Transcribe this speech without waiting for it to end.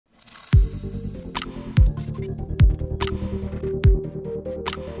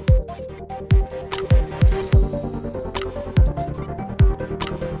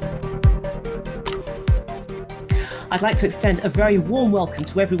I'd like to extend a very warm welcome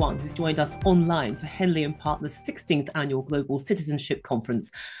to everyone who's joined us online for Henley & Partners' 16th Annual Global Citizenship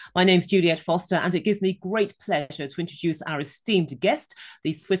Conference. My name's Juliet Foster, and it gives me great pleasure to introduce our esteemed guest,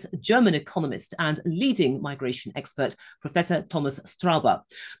 the Swiss-German economist and leading migration expert, Professor Thomas Straubhaar.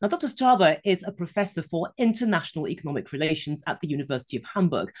 Now, Dr. Straubhaar is a professor for international economic relations at the University of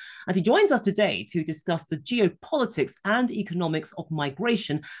Hamburg, and he joins us today to discuss the geopolitics and economics of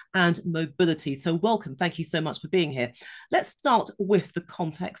migration and mobility. So welcome. Thank you so much for being here. Let's start with the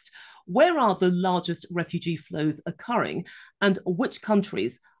context. Where are the largest refugee flows occurring, and which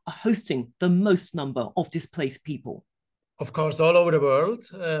countries are hosting the most number of displaced people? Of course, all over the world,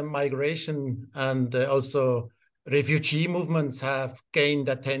 migration and also refugee movements have gained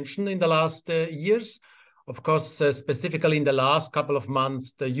attention in the last years. Of course, specifically in the last couple of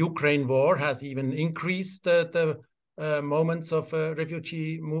months, the Ukraine war has even increased the moments of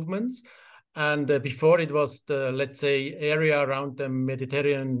refugee movements. And before it was the, let's say, area around the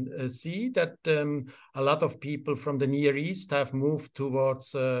Mediterranean Sea that a lot of people from the Near East have moved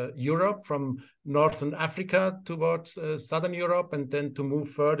towards Europe, from Northern Africa towards Southern Europe, and then to move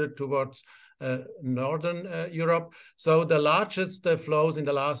further towards Northern Europe. So the largest flows in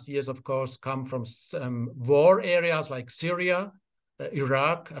the last years, of course, come from war areas like Syria,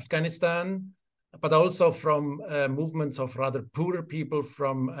 Iraq, Afghanistan, but also from movements of rather poorer people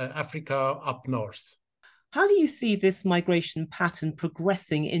from Africa up north. How do you see this migration pattern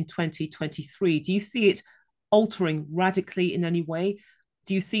progressing in 2023? Do you see it altering radically in any way?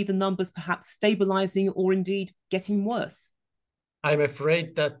 Do you see the numbers perhaps stabilizing or indeed getting worse? I'm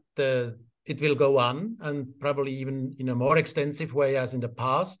afraid that it will go on, and probably even in a more extensive way as in the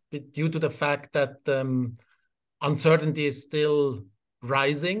past, but due to the fact that uncertainty is still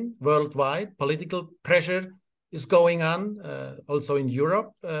rising worldwide. Political pressure is going on, also in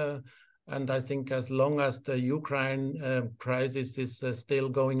Europe. And I think as long as the Ukraine crisis is still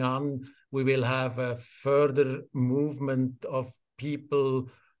going on, we will have a further movement of people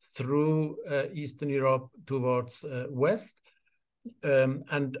through Eastern Europe towards West.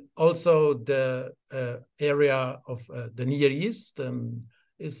 And also the area of the Near East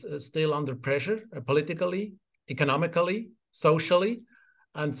is still under pressure politically, economically, socially.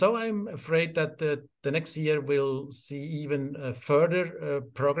 And so I'm afraid that the next year will see even further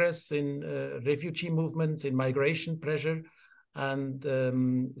progress in refugee movements, in migration pressure. And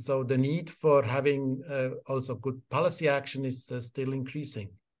so the need for having also good policy action is still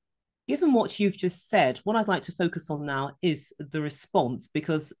increasing. Given what you've just said, what I'd like to focus on now is the response,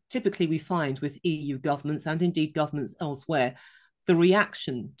 because typically we find with EU governments and indeed governments elsewhere, the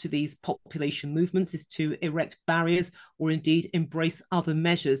reaction to these population movements is to erect barriers or indeed embrace other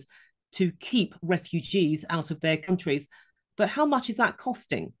measures to keep refugees out of their countries. But how much is that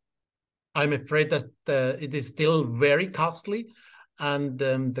costing? I'm afraid that it is still very costly, and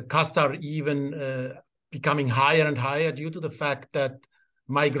the costs are even becoming higher and higher due to the fact that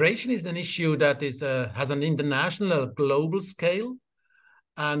migration is an issue that is has an international, global scale,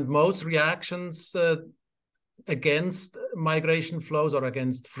 and most reactions against migration flows or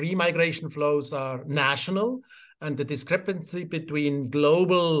against free migration flows are national, and the discrepancy between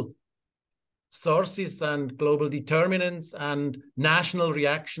global sources and global determinants and national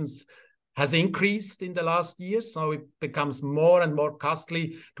reactions has increased in the last years. So it becomes more and more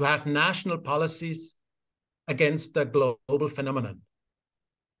costly to have national policies against the global phenomenon.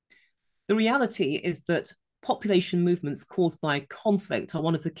 The reality is that population movements caused by conflict are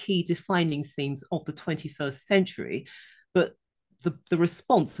one of the key defining themes of the 21st century, but the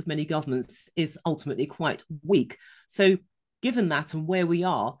response of many governments is ultimately quite weak. So given that and where we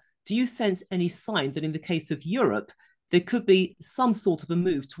are, do you sense any sign that in the case of Europe, there could be some sort of a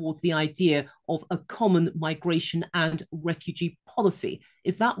move towards the idea of a common migration and refugee policy?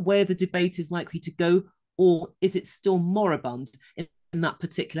 Is that where the debate is likely to go, or is it still moribund in that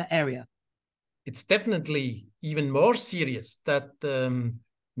particular area? It's definitely even more serious that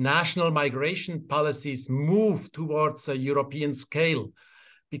national migration policies move towards a European scale,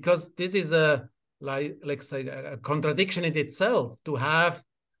 because this is let's say, a contradiction in itself to have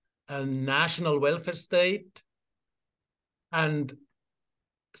a national welfare state and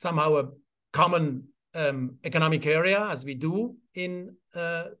somehow a common economic area, as we do in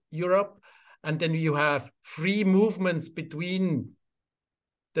Europe, and then you have free movements between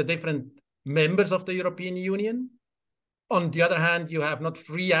the different members of the European Union. On the other hand, you have not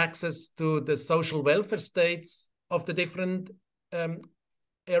free access to the social welfare states of the different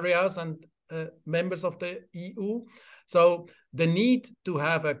areas and members of the EU. So the need to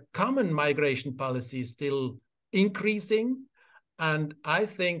have a common migration policy is still increasing. And I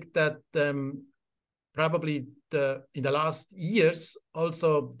think that probably in the last years,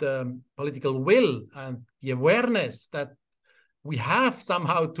 also the political will and the awareness that we have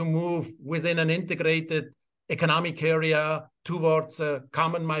somehow to move within an integrated economic area towards a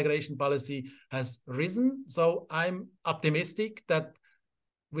common migration policy has risen. So I'm optimistic that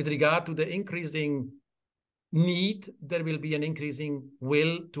with regard to the increasing need, there will be an increasing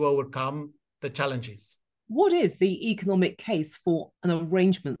will to overcome the challenges. What is the economic case for an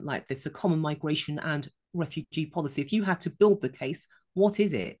arrangement like this, a common migration and refugee policy? If you had to build the case, what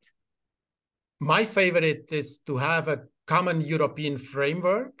is it? My favorite is to have a common European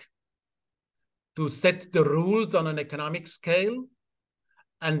framework, to set the rules on an economic scale,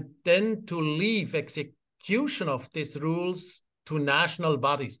 and then to leave execution of these rules to national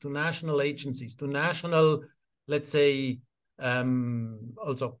bodies, to national agencies, to national, let's say,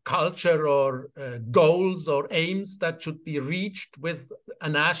 also culture or goals or aims that should be reached with a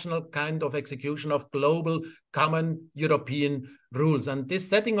national kind of execution of global common European rules. And this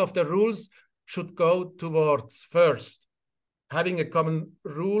setting of the rules should go towards first having a common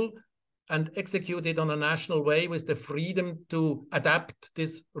rule and execute it on a national way with the freedom to adapt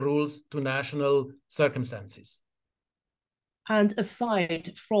these rules to national circumstances. And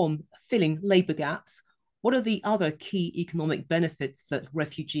aside from filling labour gaps, what are the other key economic benefits that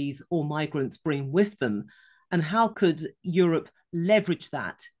refugees or migrants bring with them? And how could Europe leverage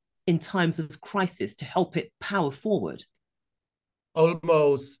that in times of crisis to help it power forward?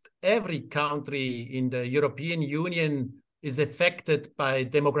 Almost every country in the European Union is affected by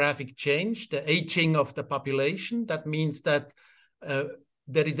demographic change, the aging of the population. That means that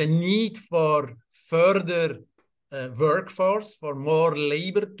there is a need for further workforce, for more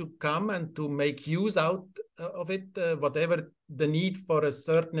labor to come and to make use out of it, whatever the need for a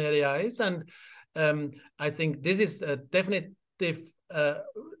certain area is. And I think this is a definitive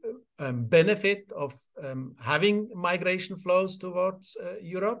benefit of having migration flows towards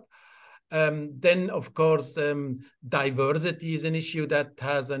Europe. Then, of course, diversity is an issue that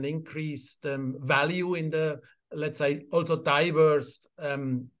has an increased value in the, let's say, also diverse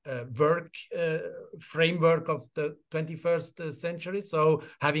work framework of the 21st century. So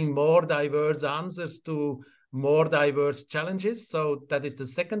having more diverse answers to more diverse challenges. So that is the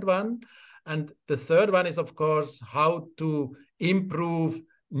second one. And the third one is, of course, how to improve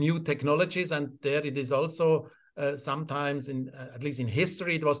new technologies. And there it is also sometimes, at least in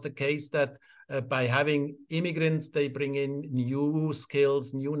history, it was the case that by having immigrants, they bring in new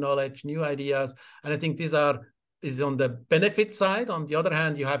skills, new knowledge, new ideas. And I think these is on the benefit side. On the other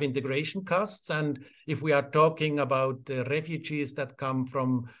hand, you have integration costs. And if we are talking about refugees that come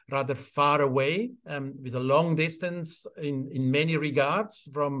from rather far away, with a long distance in many regards,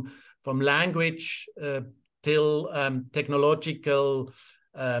 from language till technological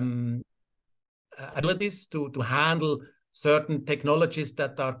abilities to handle certain technologies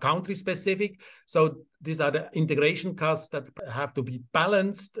that are country specific. So these are the integration costs that have to be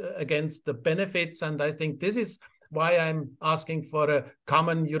balanced against the benefits. And I think this is why I'm asking for a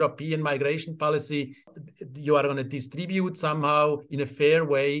common European migration policy. You are going to distribute somehow in a fair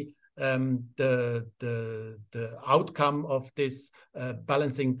way the outcome of this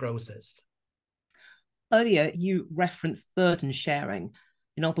balancing process. Earlier, you referenced burden sharing.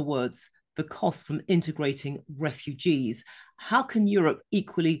 In other words, the cost from integrating refugees. How can Europe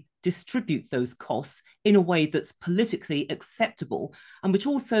equally distribute those costs in a way that's politically acceptable and which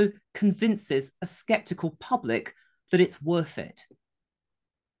also convinces a skeptical public that it's worth it?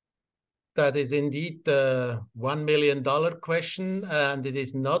 That is indeed the $1 million question, and it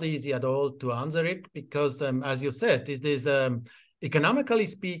is not easy at all to answer it because, as you said, this is economically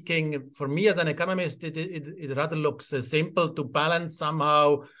speaking, for me as an economist, it rather looks simple to balance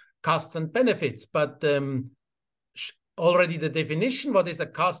somehow costs and benefits, but already the definition, what is a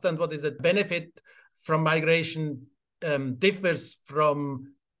cost and what is a benefit from migration differs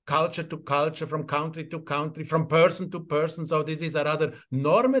from culture to culture, from country to country, from person to person. So this is a rather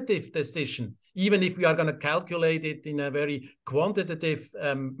normative decision, even if we are going to calculate it in a very quantitative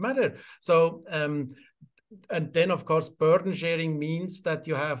manner. So, and then of course, burden sharing means that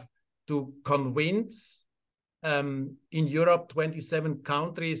you have to convince in Europe, 27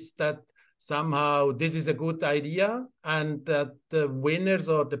 countries that somehow this is a good idea and that the winners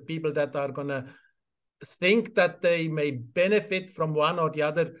or the people that are going to think that they may benefit from one or the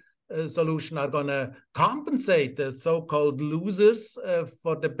other solution are going to compensate the so-called losers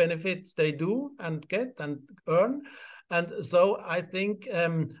for the benefits they do and get and earn. And so I think,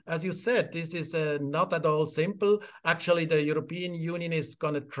 as you said, this is not at all simple. Actually, the European Union is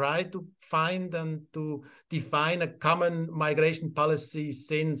going to try to find and to define a common migration policy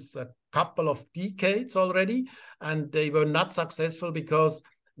since a couple of decades already, and they were not successful because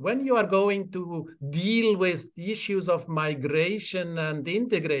when you are going to deal with the issues of migration and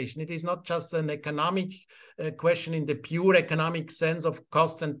integration, it is not just an economic question in the pure economic sense of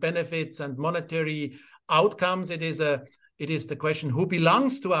costs and benefits and monetary outcomes. It is the question who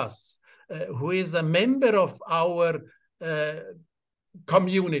belongs to us, who is a member of our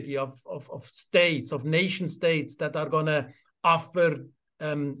community of states, of nation states that are going to offer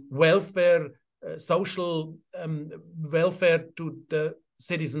welfare, social welfare to the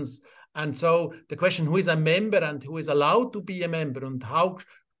citizens. And so the question who is a member and who is allowed to be a member, and how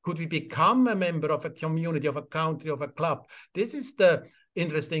could we become a member of a community, of a country, of a club? This is the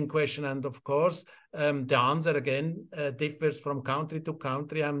interesting question. And of course, the answer again differs from country to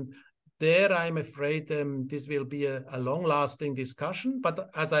country. And there, I'm afraid this will be a long-lasting discussion. But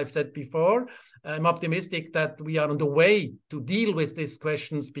as I've said before, I'm optimistic that we are on the way to deal with these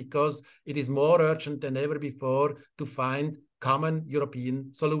questions, because it is more urgent than ever before to find common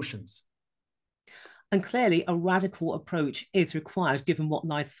European solutions. And clearly, a radical approach is required given what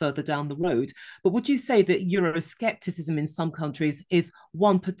lies further down the road. But would you say that Euroscepticism in some countries is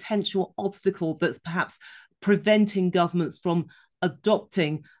one potential obstacle that's perhaps preventing governments from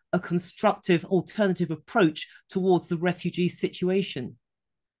adopting a constructive alternative approach towards the refugee situation?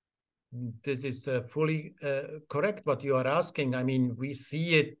 This is fully correct what you are asking. I mean, we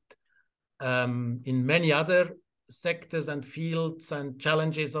see it in many other sectors and fields and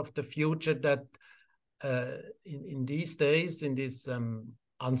challenges of the future, that in these days, in these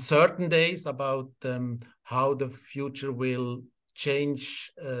uncertain days about how the future will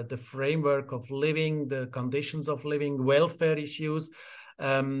change the framework of living, the conditions of living, welfare issues,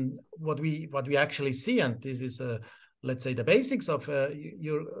 what we actually see, and this is let's say the basics of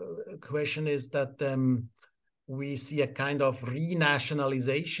your question, is that we see a kind of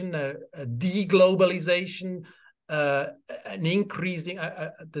renationalization, a deglobalization, an increasing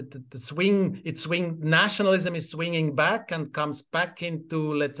the swing nationalism is swinging back and comes back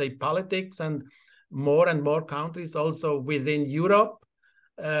into, let's say, politics, and more countries also within Europe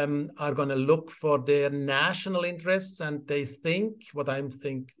are going to look for their national interests, and they think what I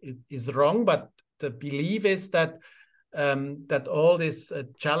think is wrong, but the belief is that that all these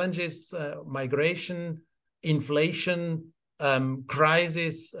challenges, migration, inflation,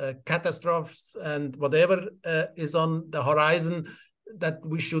 crisis, catastrophes, and whatever is on the horizon, that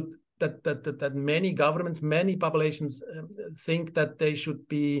we should that many governments, many populations think that they should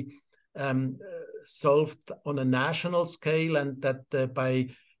be solved on a national scale, and that by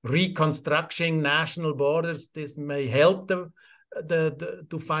reconstructing national borders, this may help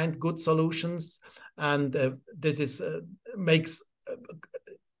to find good solutions. And this is makes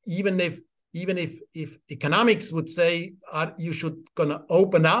even if economics would say you should gonna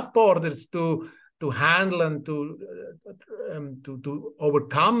open up borders to handle and to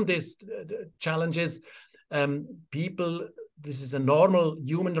overcome these challenges, people, this is a normal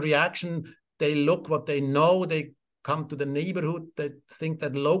human reaction. They look what they know. They come to the neighborhood. They think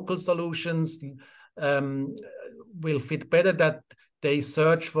that local solutions will fit better, that they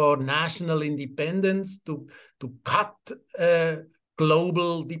search for national independence to cut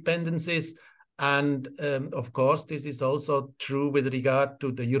global dependencies. And of course, this is also true with regard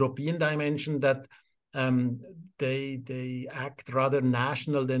to the European dimension, that they act rather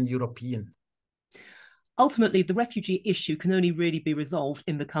national than European. Ultimately, the refugee issue can only really be resolved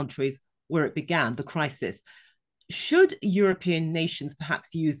in the countries where it began, the crisis. Should European nations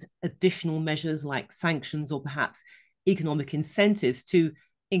perhaps use additional measures like sanctions or perhaps economic incentives to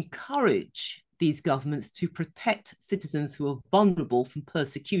encourage these governments to protect citizens who are vulnerable from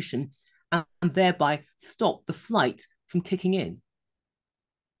persecution and thereby stop the flight from kicking in?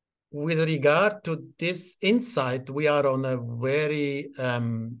 With regard to this insight, we are on a very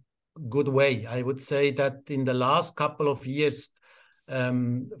good way. I would say that in the last couple of years,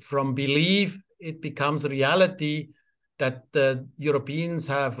 from belief, it becomes reality that the Europeans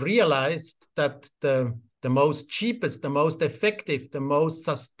have realized that the most cheapest, the most effective, the most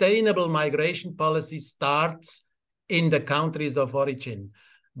sustainable migration policy starts in the countries of origin,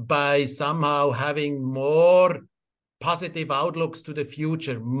 by somehow having more positive outlooks to the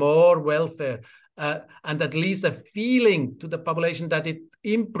future, more welfare, and at least a feeling to the population that it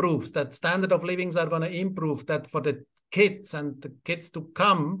improves, that standard of livings are going to improve, that for the kids and the kids to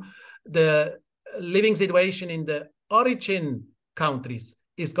come, the living situation in the origin countries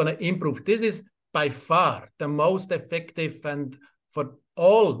is going to improve. This is by far the most effective and for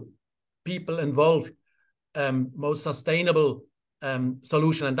all people involved, most sustainable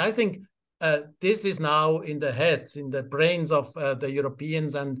solution. And I think this is now in the heads, in the brains of the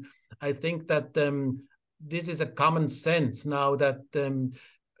Europeans, and I think that this is a common sense now, that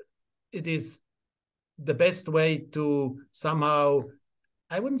it is the best way to somehow,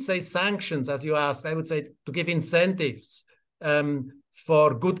 I wouldn't say sanctions as you asked, I would say to give incentives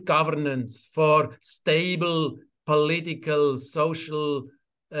for good governance, for stable political, social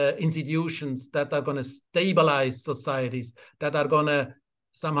institutions that are going to stabilize societies, that are going to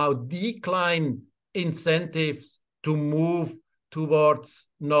somehow decline incentives to move towards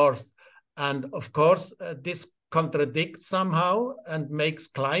north. And of course, this contradicts somehow and makes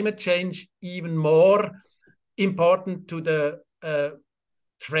climate change even more important to the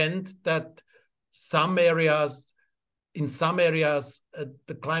trend that in some areas,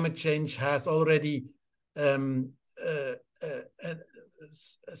 the climate change has already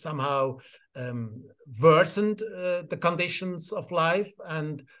somehow worsened the conditions of life,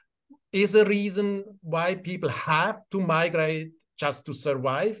 and is a reason why people have to migrate just to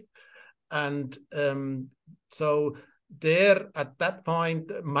survive. And so there, at that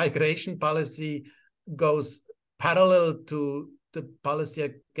point, migration policy goes parallel to the policy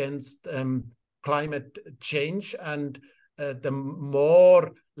against climate change. And the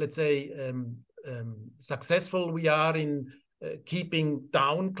more, let's say, successful we are in keeping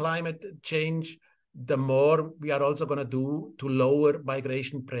down climate change, the more we are also going to do to lower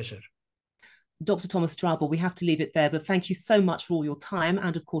migration pressure. Dr. Thomas Straubhaar, we have to leave it there, but thank you so much for all your time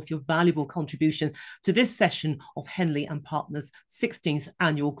and, of course, your valuable contribution to this session of Henley and Partners' 16th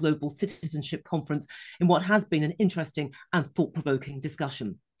Annual Global Citizenship Conference in what has been an interesting and thought-provoking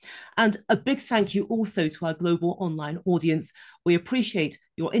discussion. And a big thank you also to our global online audience. We appreciate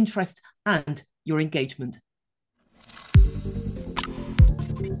your interest and your engagement.